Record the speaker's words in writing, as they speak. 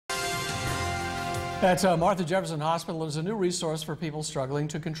At Martha Jefferson Hospital, there's a new resource for people struggling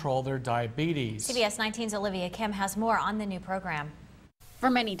to control their diabetes. CBS19's Olivia Kim has more on the new program. For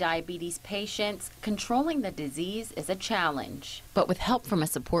many diabetes patients, controlling the disease is a challenge. But with help from a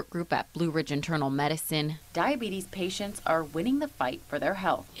support group at Blue Ridge Internal Medicine, diabetes patients are winning the fight for their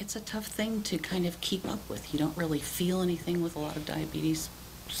health. It's a tough thing to kind of keep up with. You don't really feel anything with a lot of diabetes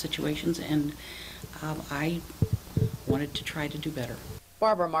situations, and I wanted to try to do better.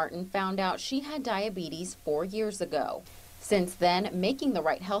 Barbara Martin found out she had diabetes 4 years ago. Since then, making the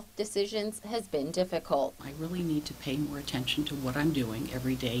right health decisions has been difficult. I really need to pay more attention to what I'm doing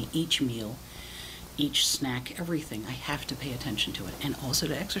every day, each meal, each snack, everything. I have to pay attention to it, and also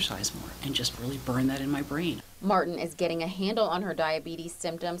to exercise more and just really burn that in my brain. Martin is getting a handle on her diabetes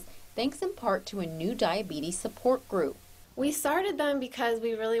symptoms thanks in part to a new diabetes support group. We started them because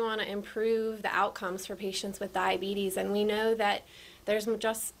we really want to improve the outcomes for patients with diabetes, and we know that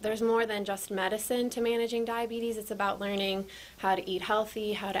there's more than just medicine to managing diabetes. It's about learning how to eat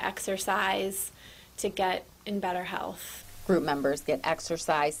healthy, how to exercise to get in better health. Group members get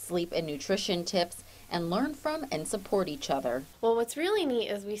exercise, sleep, and nutrition tips and learn from and support each other. Well, what's really neat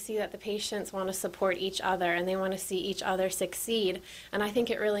is we see that the patients want to support each other and they want to see each other succeed, and I think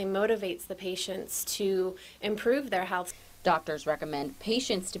it really motivates the patients to improve their health. Doctors recommend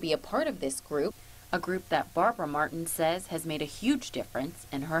patients to be a part of this group, a group that Barbara Martin says has made a huge difference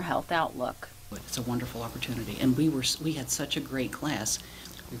in her health outlook. It's a wonderful opportunity, and we had such a great class.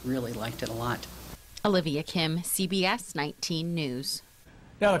 We really liked it a lot. Olivia Kim, CBS 19 News.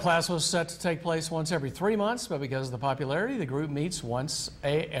 Now, the class was set to take place once every 3 months, but because of the popularity, the group meets once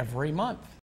every month.